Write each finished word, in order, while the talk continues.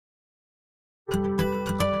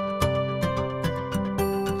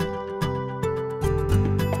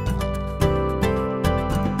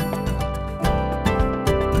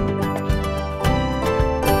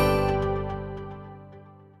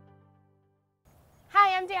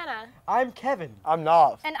I'm Dana. I'm Kevin. I'm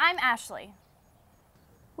Nav. And I'm Ashley.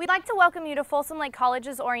 We'd like to welcome you to Folsom Lake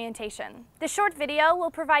College's orientation. This short video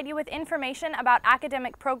will provide you with information about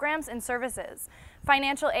academic programs and services,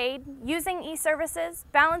 financial aid, using e-services,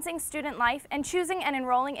 balancing student life, and choosing and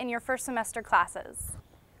enrolling in your first semester classes.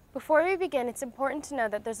 Before we begin, it's important to know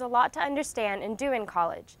that there's a lot to understand and do in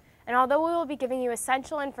college. And although we will be giving you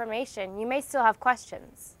essential information, you may still have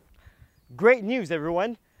questions. Great news,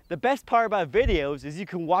 everyone. The best part about videos is you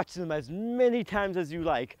can watch them as many times as you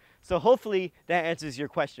like. So hopefully that answers your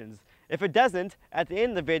questions. If it doesn't, at the end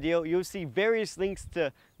of the video, you'll see various links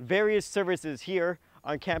to various services here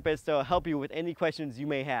on campus that will help you with any questions you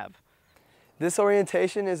may have. This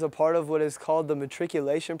orientation is a part of what is called the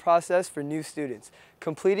matriculation process for new students.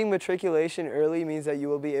 Completing matriculation early means that you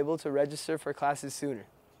will be able to register for classes sooner.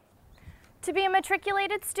 To be a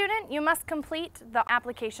matriculated student, you must complete the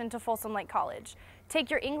application to Folsom Lake College. Take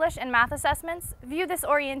your English and math assessments, view this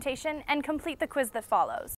orientation, and complete the quiz that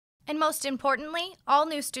follows. And most importantly, all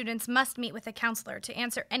new students must meet with a counselor to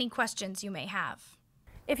answer any questions you may have.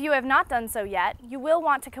 If you have not done so yet, you will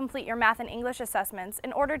want to complete your math and English assessments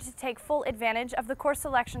in order to take full advantage of the course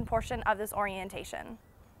selection portion of this orientation.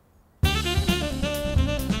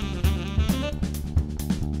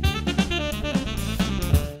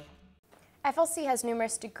 FLC has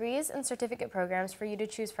numerous degrees and certificate programs for you to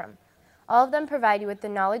choose from. All of them provide you with the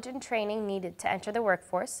knowledge and training needed to enter the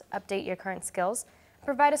workforce, update your current skills, and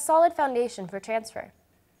provide a solid foundation for transfer.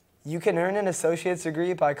 You can earn an associate's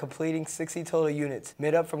degree by completing 60 total units,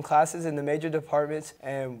 made up from classes in the major departments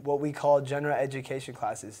and what we call general education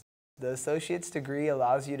classes. The associate's degree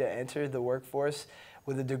allows you to enter the workforce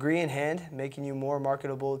with a degree in hand, making you more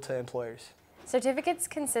marketable to employers. Certificates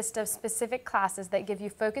consist of specific classes that give you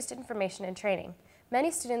focused information and training. Many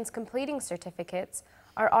students completing certificates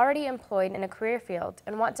are already employed in a career field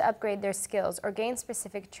and want to upgrade their skills or gain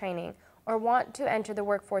specific training, or want to enter the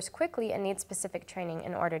workforce quickly and need specific training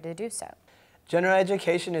in order to do so. General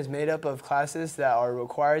education is made up of classes that are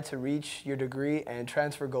required to reach your degree and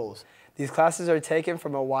transfer goals. These classes are taken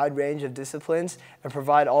from a wide range of disciplines and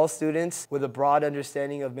provide all students with a broad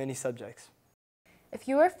understanding of many subjects. If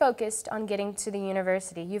you are focused on getting to the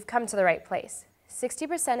university, you've come to the right place.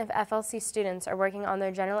 60% of FLC students are working on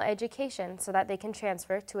their general education so that they can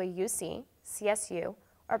transfer to a UC, CSU,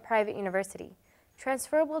 or private university.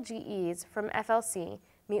 Transferable GEs from FLC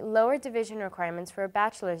meet lower division requirements for a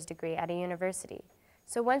bachelor's degree at a university.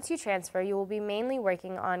 So once you transfer, you will be mainly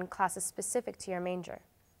working on classes specific to your major.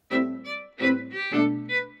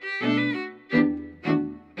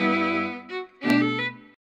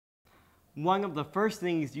 One of the first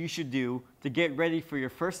things you should do to get ready for your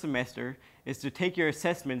first semester is to take your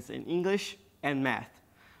assessments in English and math.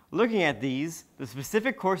 Looking at these, the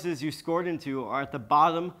specific courses you scored into are at the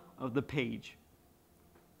bottom of the page.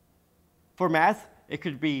 For math, it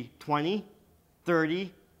could be 20,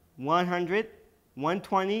 30, 100,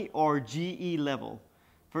 120, or GE level.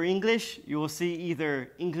 For English, you will see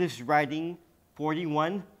either English writing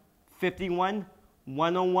 41, 51,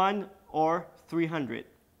 101, or 300.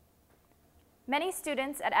 Many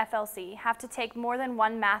students at FLC have to take more than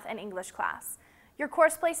one math and English class. Your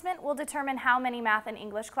course placement will determine how many math and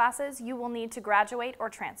English classes you will need to graduate or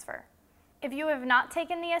transfer. If you have not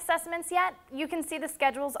taken the assessments yet, you can see the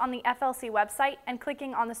schedules on the FLC website and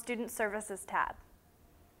clicking on the Student Services tab.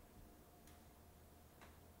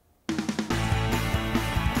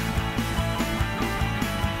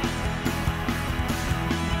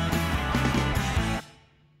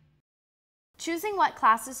 Choosing what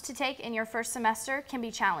classes to take in your first semester can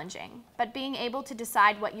be challenging, but being able to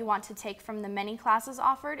decide what you want to take from the many classes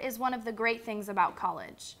offered is one of the great things about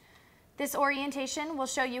college. This orientation will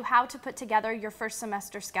show you how to put together your first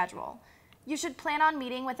semester schedule. You should plan on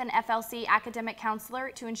meeting with an FLC academic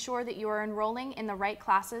counselor to ensure that you are enrolling in the right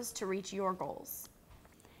classes to reach your goals.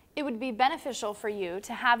 It would be beneficial for you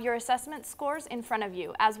to have your assessment scores in front of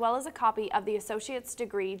you, as well as a copy of the Associate's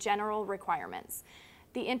Degree General Requirements,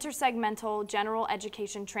 the Intersegmental General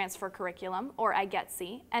Education Transfer Curriculum, or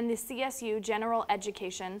IGETC, and the CSU General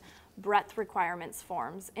Education Breadth Requirements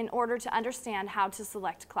forms in order to understand how to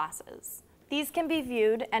select classes. These can be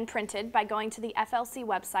viewed and printed by going to the FLC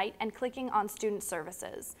website and clicking on Student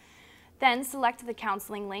Services. Then select the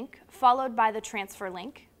counseling link, followed by the transfer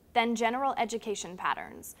link, then General Education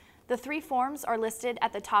Patterns. The three forms are listed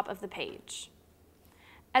at the top of the page.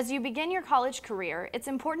 As you begin your college career, it's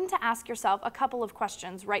important to ask yourself a couple of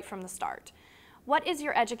questions right from the start. What is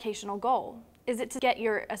your educational goal? Is it to get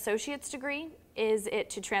your associate's degree? Is it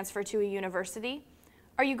to transfer to a university?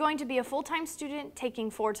 Are you going to be a full-time student taking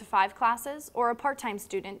 4 to 5 classes or a part-time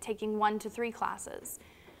student taking 1 to 3 classes?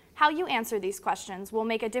 How you answer these questions will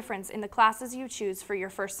make a difference in the classes you choose for your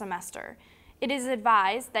first semester. It is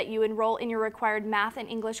advised that you enroll in your required math and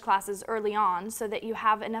English classes early on so that you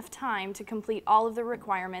have enough time to complete all of the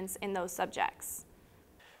requirements in those subjects.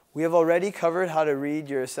 We have already covered how to read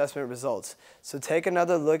your assessment results, so take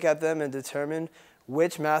another look at them and determine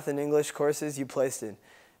which math and English courses you placed in.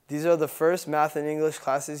 These are the first math and English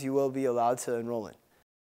classes you will be allowed to enroll in.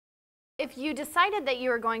 If you decided that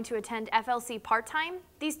you are going to attend FLC part-time,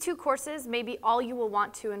 these 2 courses may be all you will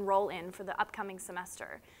want to enroll in for the upcoming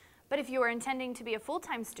semester. But if you are intending to be a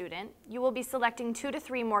full-time student, you will be selecting 2 to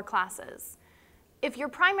 3 more classes. If your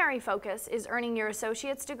primary focus is earning your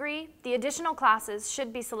associate's degree, the additional classes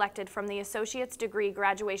should be selected from the associate's degree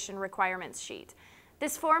graduation requirements sheet.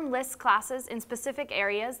 This form lists classes in specific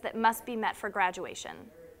areas that must be met for graduation.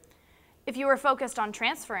 If you are focused on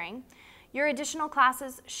transferring, your additional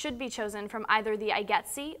classes should be chosen from either the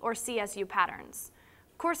IGETC or CSU patterns.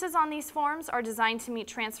 Courses on these forms are designed to meet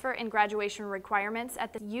transfer and graduation requirements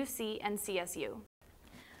at the UC and CSU.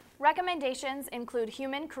 Recommendations include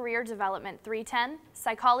Human Career Development 310,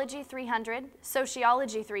 Psychology 300,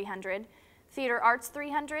 Sociology 300, Theater Arts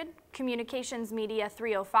 300, Communications Media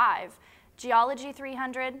 305, Geology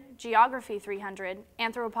 300, Geography 300,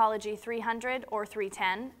 Anthropology 300 or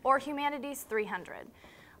 310, or Humanities 300.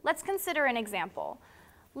 Let's consider an example.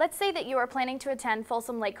 Let's say that you are planning to attend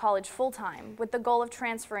Folsom Lake College full-time with the goal of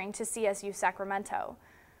transferring to CSU Sacramento.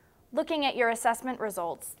 Looking at your assessment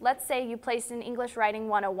results, let's say you placed in English Writing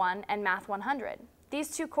 101 and Math 100.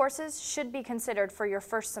 These 2 courses should be considered for your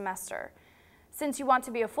first semester. Since you want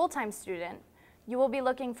to be a full-time student, you will be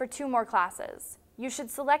looking for 2 more classes. You should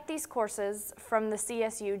select these courses from the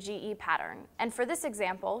CSU GE pattern, and for this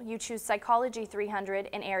example, you choose Psychology 300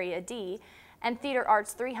 in Area D and Theater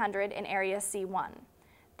Arts 300 in Area C1.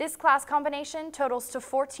 This class combination totals to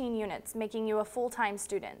 14 units, making you a full-time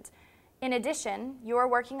student. In addition, you are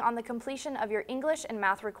working on the completion of your English and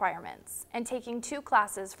math requirements and taking 2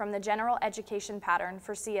 classes from the general education pattern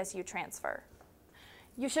for CSU transfer.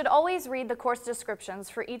 You should always read the course descriptions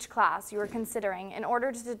for each class you are considering in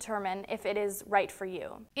order to determine if it is right for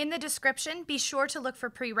you. In the description, be sure to look for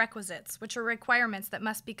prerequisites, which are requirements that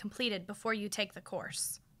must be completed before you take the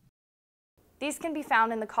course. These can be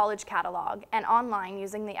found in the college catalog and online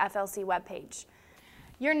using the FLC webpage.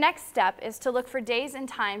 Your next step is to look for days and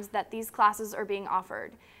times that these classes are being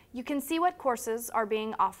offered. You can see what courses are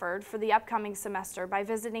being offered for the upcoming semester by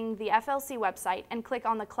visiting the FLC website and click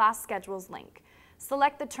on the class schedules link.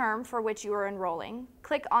 Select the term for which you are enrolling,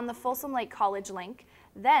 click on the Folsom Lake College link,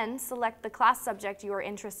 then select the class subject you are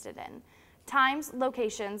interested in. Times,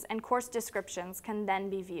 locations, and course descriptions can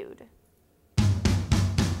then be viewed.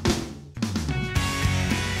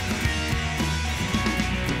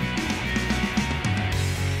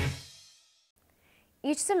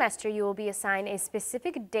 Each semester you will be assigned a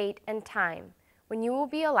specific date and time when you will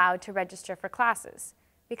be allowed to register for classes.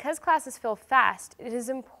 Because classes fill fast, it is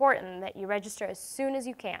important that you register as soon as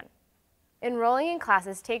you can. Enrolling in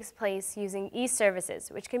classes takes place using e-services,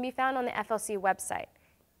 which can be found on the FLC website.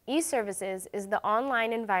 E-services is the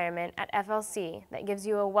online environment at FLC that gives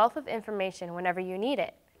you a wealth of information whenever you need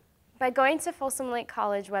it. By going to Folsom Lake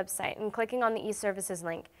College website and clicking on the e-services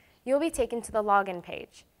link, you will be taken to the login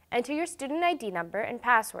page. Enter your student ID number and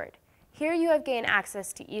password. Here you have gained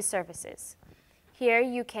access to e-services. Here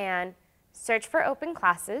you can search for open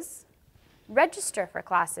classes, register for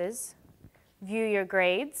classes, view your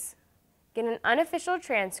grades, get an unofficial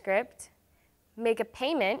transcript, make a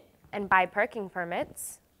payment and buy parking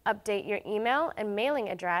permits, update your email and mailing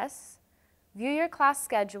address, view your class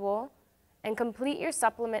schedule, and complete your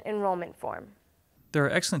supplement enrollment form. There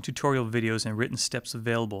are excellent tutorial videos and written steps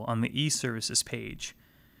available on the e-services page.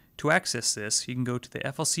 To access this, you can go to the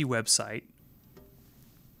FLC website,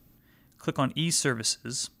 click on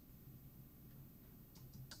e-services,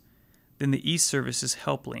 then the e-services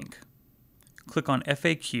help link. Click on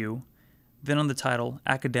FAQ, then on the title,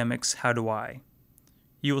 Academics, How Do I?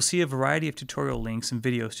 You will see a variety of tutorial links and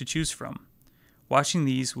videos to choose from. Watching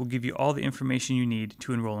these will give you all the information you need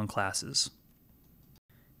to enroll in classes.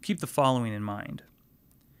 Keep the following in mind.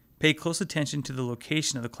 Pay close attention to the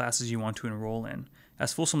location of the classes you want to enroll in,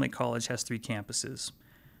 as Folsom Lake College has 3 campuses.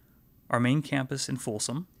 Our main campus in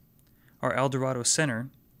Folsom, our El Dorado Center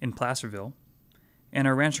in Placerville, and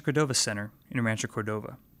our Rancho Cordova Center in Rancho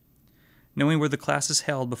Cordova. Knowing where the class is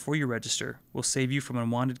held before you register will save you from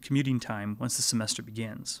unwanted commuting time once the semester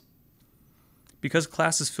begins. Because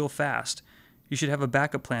classes fill fast, you should have a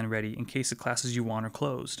backup plan ready in case the classes you want are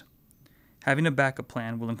closed. Having a backup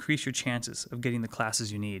plan will increase your chances of getting the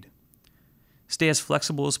classes you need. Stay as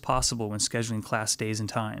flexible as possible when scheduling class days and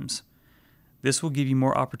times. This will give you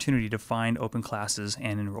more opportunity to find open classes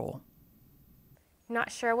and enroll.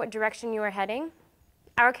 Not sure what direction you are heading?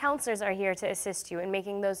 Our counselors are here to assist you in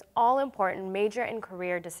making those all-important major and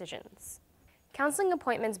career decisions. Counseling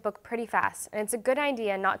appointments book pretty fast, and it's a good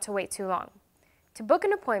idea not to wait too long. To book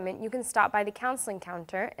an appointment, you can stop by the counseling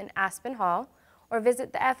counter in Aspen Hall or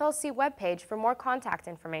visit the FLC webpage for more contact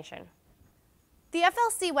information. The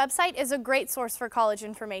FLC website is a great source for college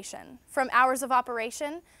information, from hours of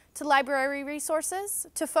operation to library resources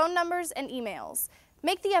to phone numbers and emails.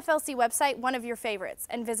 Make the FLC website one of your favorites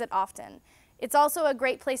and visit often. It's also a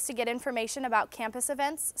great place to get information about campus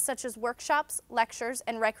events such as workshops, lectures,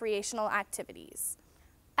 and recreational activities.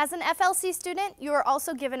 As an FLC student, you are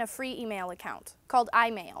also given a free email account called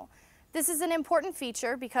iMail. This is an important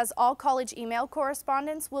feature because all college email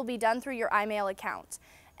correspondence will be done through your iMail account,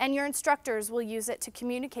 and your instructors will use it to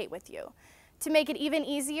communicate with you. To make it even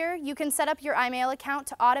easier, you can set up your iMail account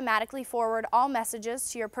to automatically forward all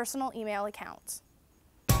messages to your personal email account.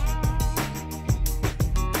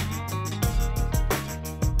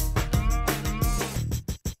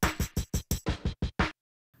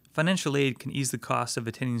 Financial aid can ease the cost of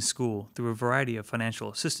attending school through a variety of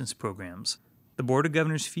financial assistance programs. The Board of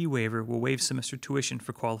Governors fee waiver will waive semester tuition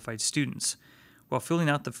for qualified students, while filling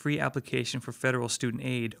out the free application for Federal Student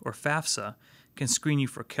Aid, or FAFSA, can screen you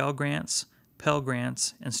for Cal Grants, Pell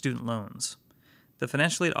Grants, and student loans. The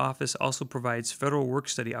Financial Aid Office also provides federal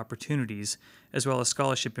work-study opportunities as well as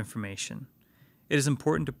scholarship information. It is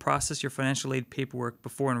important to process your financial aid paperwork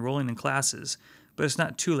before enrolling in classes, but it's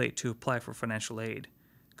not too late to apply for financial aid.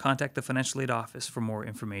 Contact the Financial Aid Office for more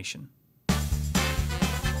information.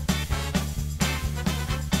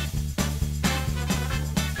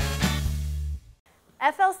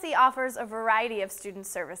 FLC offers a variety of student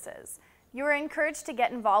services. You are encouraged to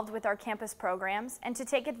get involved with our campus programs and to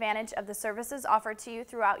take advantage of the services offered to you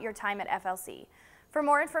throughout your time at FLC. For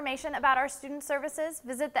more information about our student services,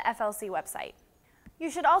 visit the FLC website. You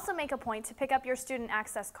should also make a point to pick up your student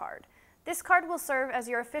access card. This card will serve as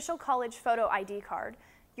your official college photo ID card,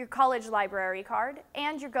 your college library card,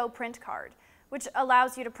 and your Go Print card, which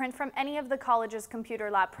allows you to print from any of the college's computer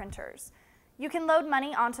lab printers. You can load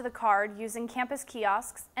money onto the card using campus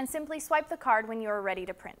kiosks and simply swipe the card when you are ready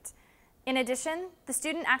to print. In addition, the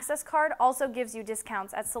Student Access Card also gives you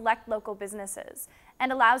discounts at select local businesses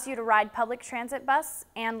and allows you to ride public transit bus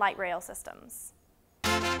and light rail systems.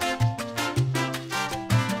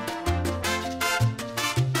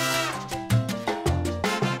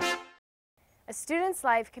 A student's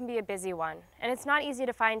life can be a busy one, and it's not easy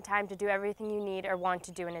to find time to do everything you need or want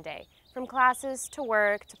to do in a day, from classes to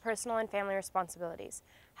work to personal and family responsibilities.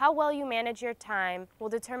 How well you manage your time will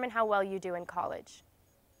determine how well you do in college.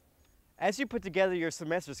 As you put together your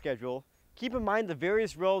semester schedule, keep in mind the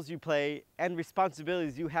various roles you play and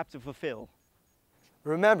responsibilities you have to fulfill.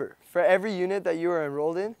 Remember, for every unit that you are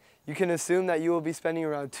enrolled in, you can assume that you will be spending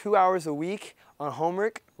around 2 hours a week on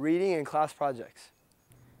homework, reading, and class projects.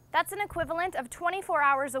 That's an equivalent of 24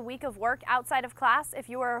 hours a week of work outside of class if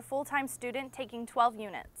you are a full-time student taking 12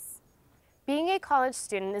 units. Being a college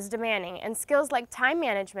student is demanding, and skills like time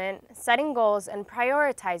management, setting goals, and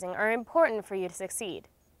prioritizing are important for you to succeed.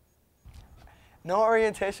 No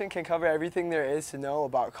orientation can cover everything there is to know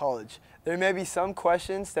about college. There may be some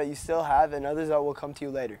questions that you still have and others that will come to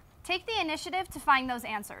you later. Take the initiative to find those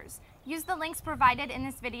answers. Use the links provided in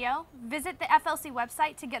this video, visit the FLC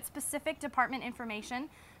website to get specific department information,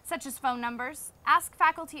 such as phone numbers, ask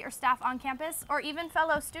faculty or staff on campus, or even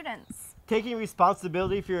fellow students. Taking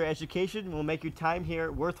responsibility for your education will make your time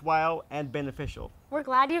here worthwhile and beneficial. We're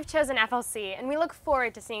glad you've chosen FLC, and we look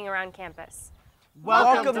forward to seeing you around campus.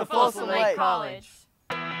 Welcome to Folsom Lake College.